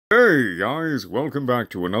Hey guys, welcome back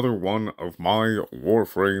to another one of my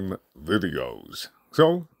Warframe videos.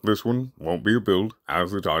 So, this one won't be a build,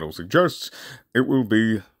 as the title suggests. It will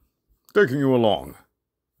be taking you along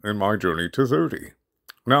in my journey to 30.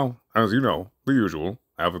 Now, as you know, the usual,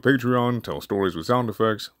 I have a Patreon, tell stories with sound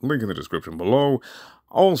effects, link in the description below.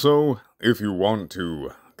 Also, if you want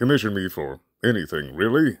to commission me for anything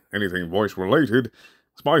really, anything voice related,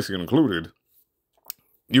 spicy included,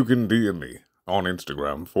 you can DM me on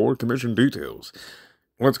Instagram for commission details.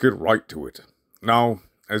 Let's get right to it. Now,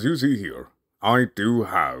 as you see here, I do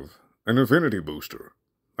have an affinity booster,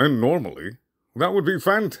 and normally, that would be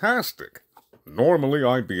fantastic. Normally,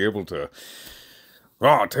 I'd be able to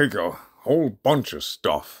take a whole bunch of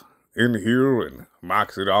stuff in here and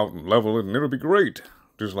max it out and level it, and it'll be great,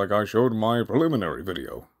 just like I showed in my preliminary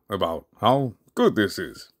video about how good this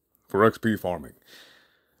is for XP farming.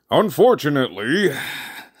 Unfortunately,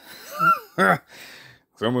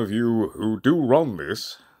 some of you who do run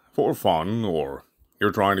this for fun, or you're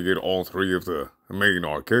trying to get all three of the main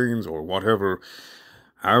arcanes or whatever,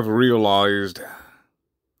 have realized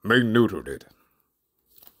they neutered it.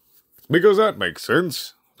 Because that makes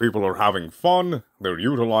sense. People are having fun, they're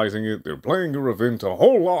utilizing it, they're playing your event a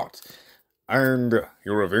whole lot, and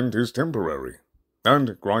your event is temporary.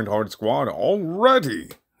 And Grindhard Squad already,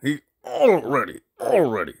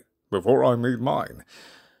 before I made mine,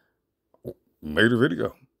 made a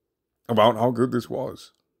video about how good this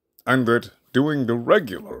was, and that doing the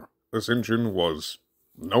regular Ascension was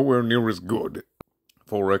nowhere near as good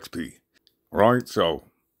for XP. Right, so,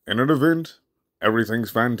 in an event,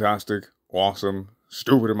 everything's fantastic, awesome,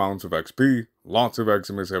 stupid amounts of XP, lots of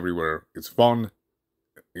Eximus everywhere, it's fun,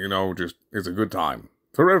 you know, just, it's a good time.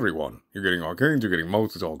 For everyone. You're getting arcanes, you're getting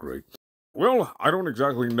motes, it's all great. Well, I don't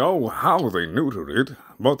exactly know how they neutered it,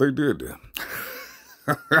 but they did.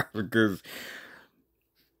 Because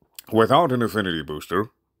without an affinity booster,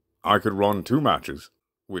 I could run 2 matches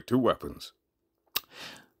with 2 weapons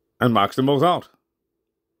and max them both out.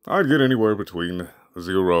 I'd get anywhere between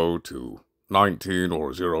 0 to 19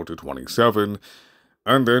 or 0 to 27,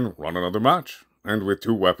 and then run another match, and with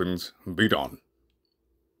 2 weapons, be done.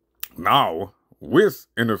 Now, with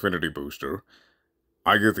an affinity booster,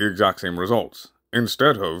 I get the exact same results,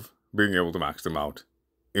 instead of being able to max them out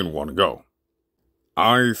in one go.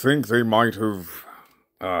 I think they might have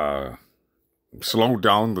slowed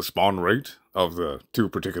down the spawn rate of the 2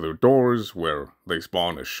 particular doors where they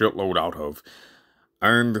spawn a shitload out of,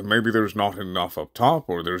 and maybe there's not enough up top,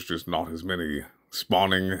 or there's just not as many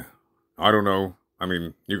spawning. I don't know. I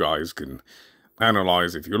mean, you guys can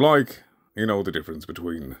analyze if you like, you know, the difference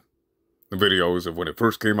between the videos of when it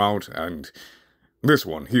first came out and this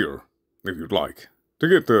one here, if you'd like, to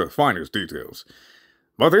get the finest details.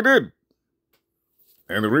 But they did.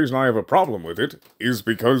 And the reason I have a problem with it is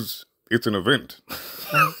because it's an event.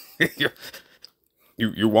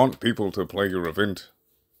 You want people to play your event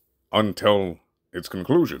until its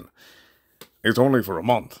conclusion. It's only for a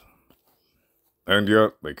month. And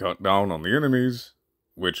yet, they cut down on the enemies,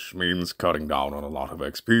 which means cutting down on a lot of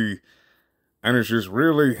XP. And it's just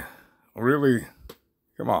really,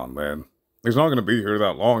 come on, man. It's not going to be here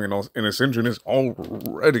that long, and Ascension is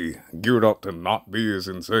already geared up to not be as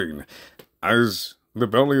insane as the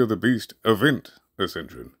Belly of the Beast event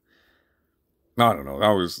Ascension. I don't know,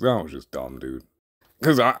 that was just dumb, dude.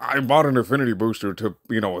 Because I bought an affinity booster to,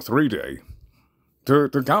 you know, a 3-day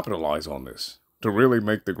to capitalize on this, to really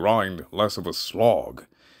make the grind less of a slog.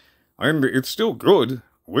 And it's still good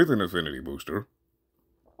with an affinity booster.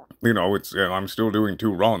 You know, I'm still doing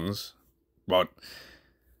 2 runs, but,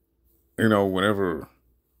 you know, whenever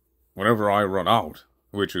I run out,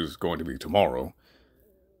 which is going to be tomorrow,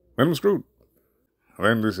 then I'm screwed.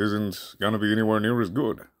 Then this isn't gonna be anywhere near as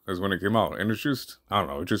good as when it came out, and it's just, I don't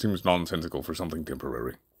know, it just seems nonsensical for something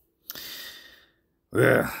temporary.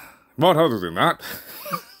 Yeah, but other than that,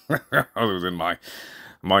 other than my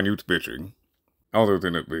minute bitching, other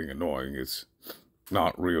than it being annoying, it's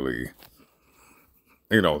not really,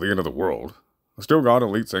 you know, the end of the world. Still got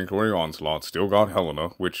Elite Sanctuary Onslaught, still got Helena,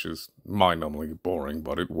 which is mind-numbingly boring,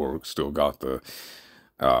 but it works. Still got the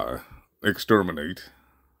Exterminate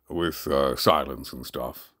with Silence and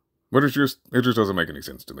stuff. But it just doesn't make any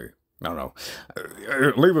sense to me. I don't know.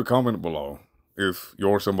 Leave a comment below if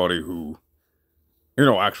you're somebody who, you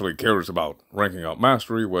know, actually cares about ranking up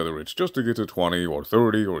Mastery, whether it's just to get to 20 or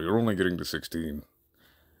 30, or you're only getting to 16.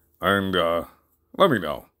 And let me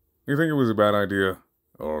know. You think it was a bad idea?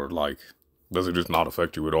 Or, like, does it just not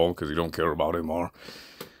affect you at all because you don't care about MR?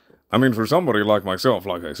 I mean, for somebody like myself,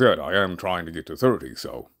 like I said, I am trying to get to 30,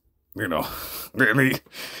 so, you know,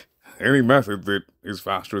 any method that is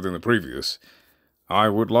faster than the previous, I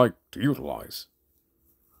would like to utilize.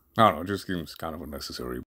 I don't know, it just seems kind of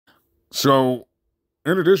unnecessary. So,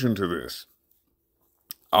 in addition to this,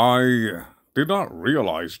 I did not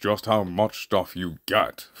realize just how much stuff you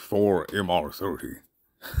get for MR30.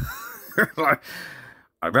 Like,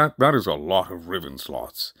 that is a lot of Riven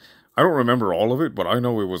slots. I don't remember all of it, but I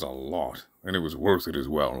know it was a lot, and it was worth it as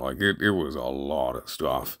well. Like, it was a lot of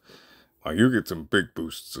stuff. Like, you get some big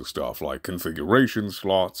boosts of stuff, like configuration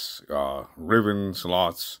slots, Riven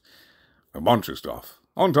slots, a bunch of stuff.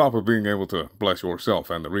 On top of being able to bless yourself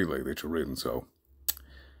and the relay that you're in, so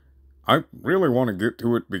I really want to get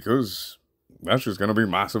to it because that's just going to be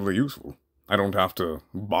massively useful. I don't have to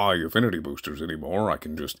buy affinity boosters anymore. I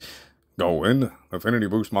can just go in, affinity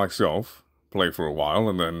boost myself, play for a while,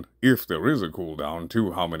 and then if there is a cooldown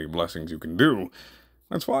to how many blessings you can do,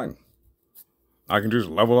 that's fine. I can just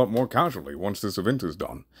level up more casually once this event is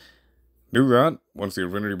done. Do that, once the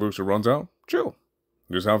affinity booster runs out, chill.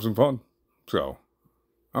 Just have some fun. So,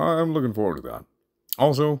 I'm looking forward to that.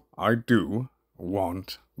 Also, I do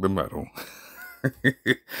want the medal.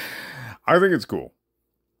 I think it's cool.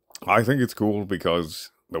 I think it's cool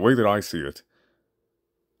because the way that I see it,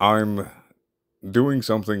 I'm doing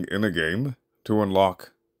something in a game to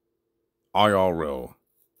unlock IRL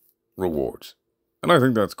rewards. And I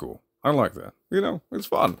think that's cool. I like that. You know, it's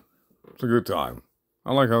fun. It's a good time.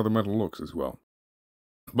 I like how the medal looks as well.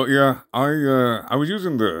 But yeah, I was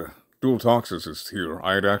using the dual toxicist here.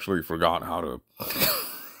 I had actually forgot how to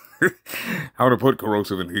how to put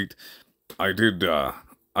corrosive and heat. I did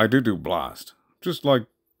do blast. Just like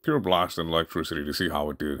pure blast and electricity to see how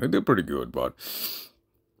it did. It did pretty good, but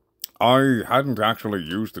I hadn't actually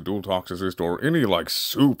used the dual toxicist or any like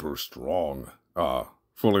super strong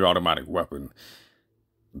fully automatic weapon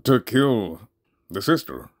to kill the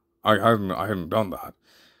sister. I hadn't done that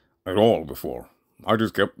at all before. I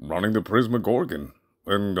just kept running the Prisma Gorgon.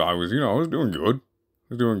 And I was doing good. I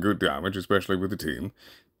was doing good damage, especially with the team.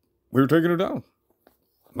 We were taking her down.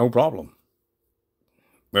 No problem.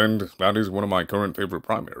 And that is one of my current favorite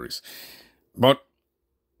primaries. But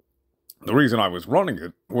the reason I was running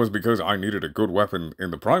it was because I needed a good weapon in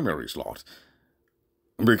the primary slot.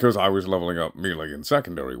 Because I was leveling up melee and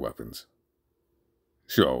secondary weapons.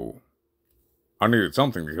 So, I needed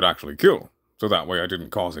something that could actually kill. So that way I didn't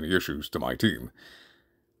cause any issues to my team.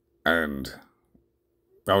 And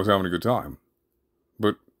I was having a good time.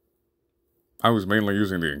 But I was mainly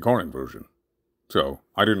using the Incarnate version. So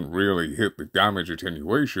I didn't really hit the damage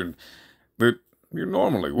attenuation that you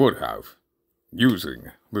normally would have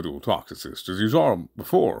using the dual toxicist, as you saw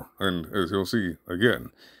before, and as you'll see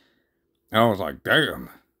again. And I was like, damn.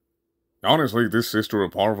 Honestly, this Sister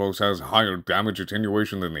of Parvos has higher damage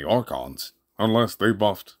attenuation than the Archons. Unless they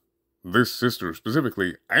buffed this sister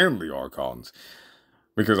specifically and the Archons.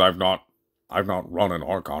 Because I've not run an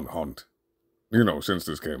Archon hunt, since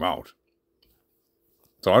this came out.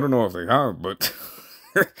 So I don't know if they have, but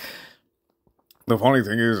the funny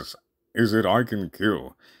thing is that I can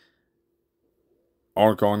kill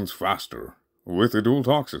Archons faster with the dual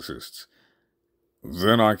toxicists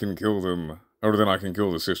than I can kill them, or than I can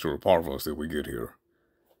kill the Sister of Parvos that we get here.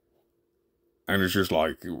 And it's just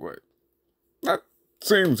like, that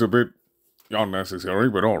seems a bit unnecessary,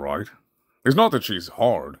 but alright. It's not that she's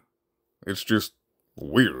hard. It's just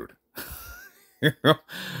weird.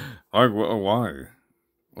 Like, why?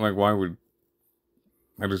 Like, why would...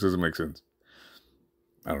 That just doesn't make sense.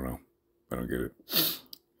 I don't know. I don't get it.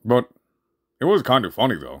 But it was kind of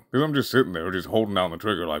funny, though. Because I'm just sitting there, just holding down the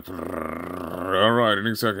trigger, like... Alright,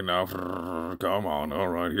 any second now. Come on,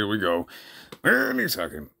 alright, here we go. Any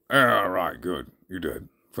second. Alright, good. You did.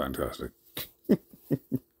 Fantastic.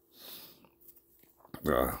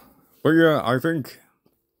 But yeah, I think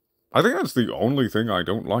that's the only thing I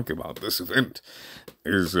don't like about this event,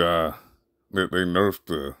 is that they nerfed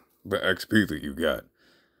the XP that you get,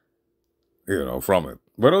 from it.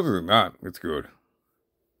 But other than that, it's good.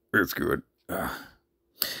 It's good.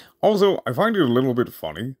 Also, I find it a little bit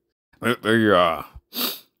funny that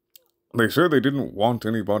they said they didn't want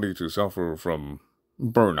anybody to suffer from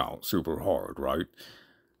burnout super hard, right?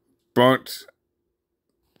 But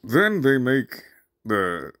then they make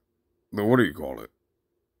the what do you call it?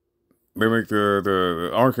 They make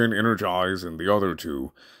the Arcane Energize and the other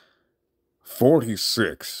two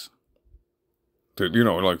 46 to,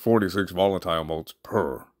 like 46 volatile motes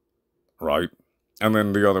per, right? And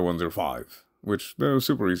then the other ones are 5, which they're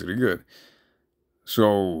super easy to get.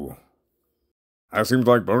 So, that seems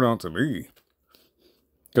like burnout to me.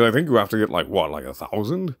 Because I think you have to get, like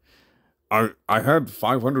 1,000? I had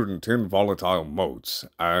 510 volatile motes,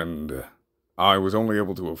 and I was only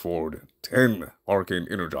able to afford 10 Arcane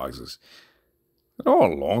Energizes. You know how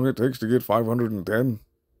long it takes to get 510?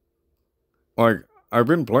 Like, I've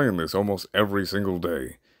been playing this almost every single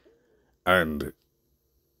day, and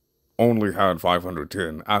only had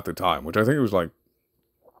 510 at the time, which I think it was like,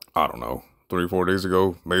 I don't know, 3 or 4 days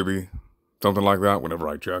ago, maybe. Something like that, whenever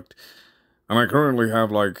I checked. And I currently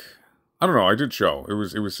have like, I don't know, I did show. It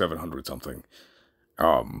was 700 something.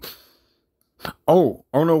 Oh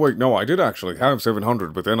no, wait, no, I did actually have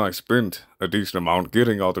 700, but then I spent a decent amount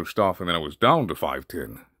getting other stuff, and then I was down to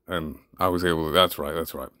 510. And I was able to, that's right.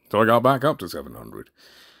 So I got back up to 700.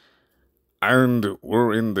 And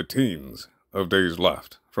we're in the teens of days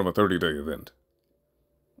left from a 30-day event.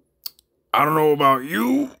 I don't know about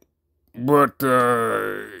you, but,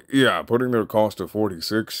 yeah, putting their cost to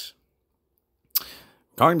 46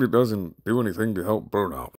 kinda doesn't do anything to help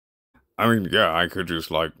burnout. I mean, yeah, I could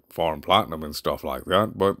just, like, farm platinum and stuff like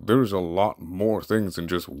that, but there's a lot more things than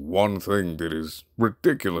just one thing that is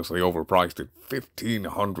ridiculously overpriced at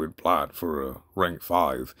 1,500 plat for a rank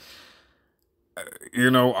 5.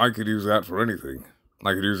 You know, I could use that for anything.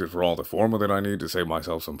 I could use it for all the Forma that I need to save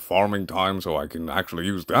myself some farming time so I can actually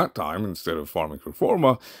use that time instead of farming for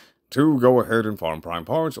Forma to go ahead and farm prime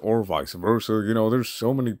parts or vice versa. You know, there's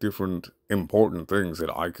so many different important things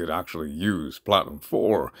that I could actually use Platinum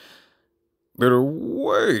for that are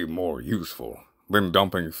way more useful than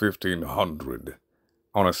dumping 1,500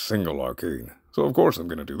 on a single arcane. So of course I'm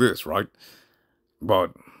gonna do this, right?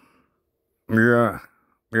 But, yeah,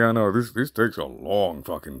 no, this takes a long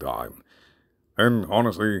fucking time. And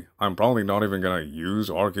honestly, I'm probably not even gonna use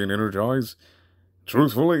Arcane Energize.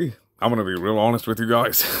 Truthfully, I'm gonna be real honest with you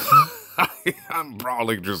guys. I'm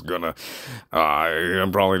probably just gonna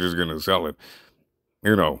sell it,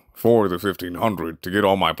 you know, for the 1,500 to get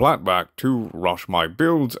all my plat back to rush my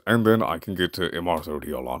builds, and then I can get to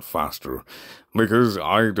MR30 a lot faster, because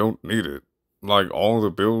I don't need it. Like, all the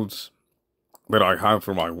builds that I have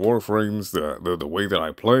for my Warframes, the way that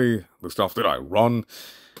I play, the stuff that I run,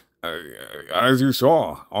 as you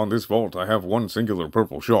saw on this vault, I have one singular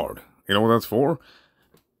purple shard. You know what that's for?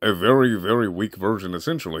 A very, very weak version,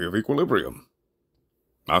 essentially, of Equilibrium.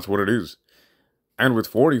 That's what it is. And with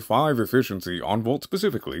 45 efficiency on Volt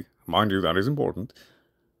specifically, mind you, that is important,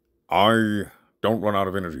 I don't run out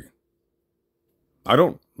of energy. I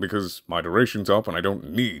don't, because my duration's up and I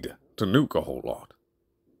don't need to nuke a whole lot.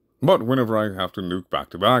 But whenever I have to nuke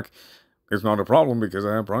back-to-back, it's not a problem because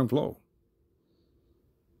I have Prime Flow.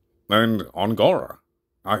 And on Gara,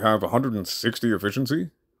 I have 160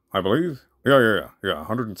 efficiency, I believe. Yeah,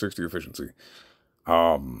 160 efficiency.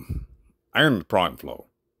 And Prime Flow.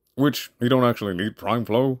 Which, you don't actually need Prime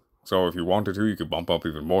Flow, so if you wanted to, you could bump up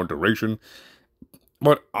even more duration.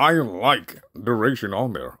 But I like duration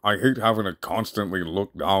on there. I hate having to constantly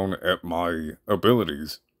look down at my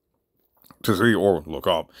abilities to see, or look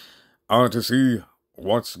up, to see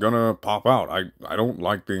what's gonna pop out. I don't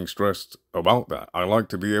like being stressed about that. I like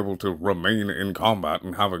to be able to remain in combat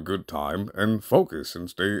and have a good time and focus and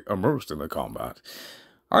stay immersed in the combat.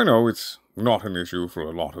 I know it's not an issue for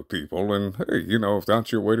a lot of people, and hey, you know, if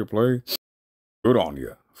that's your way to play, good on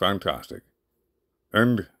you. Fantastic.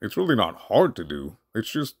 And it's really not hard to do. It's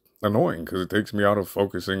just annoying because it takes me out of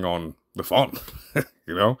focusing on the fun.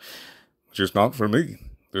 You know? It's just not for me.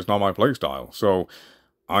 It's not my playstyle. So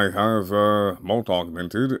I have Molt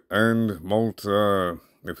Augmented and Molt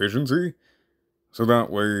Efficiency. So that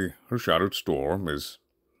way her Shattered Storm is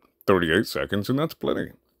 38 seconds, and that's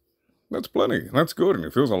plenty. That's plenty. That's good, and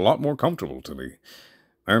it feels a lot more comfortable to me.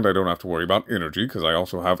 And I don't have to worry about energy, because I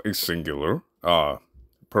also have a singular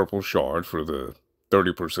purple shard for the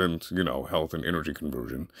 30%, you know, health and energy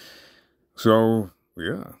conversion. So,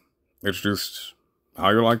 yeah. It's just how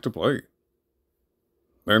you like to play.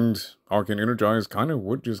 And Arcane Energize kind of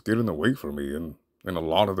would just get in the way for me in a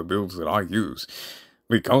lot of the builds that I use,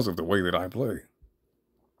 because of the way that I play.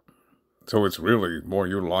 So it's really more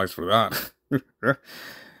utilized for that.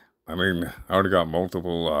 I mean, I already got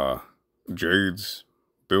multiple Jades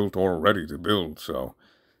built or ready to build, so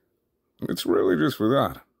it's really just for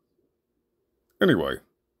that. Anyway,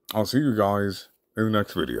 I'll see you guys in the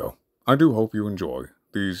next video. I do hope you enjoy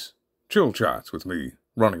these chill chats with me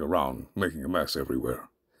running around making a mess everywhere.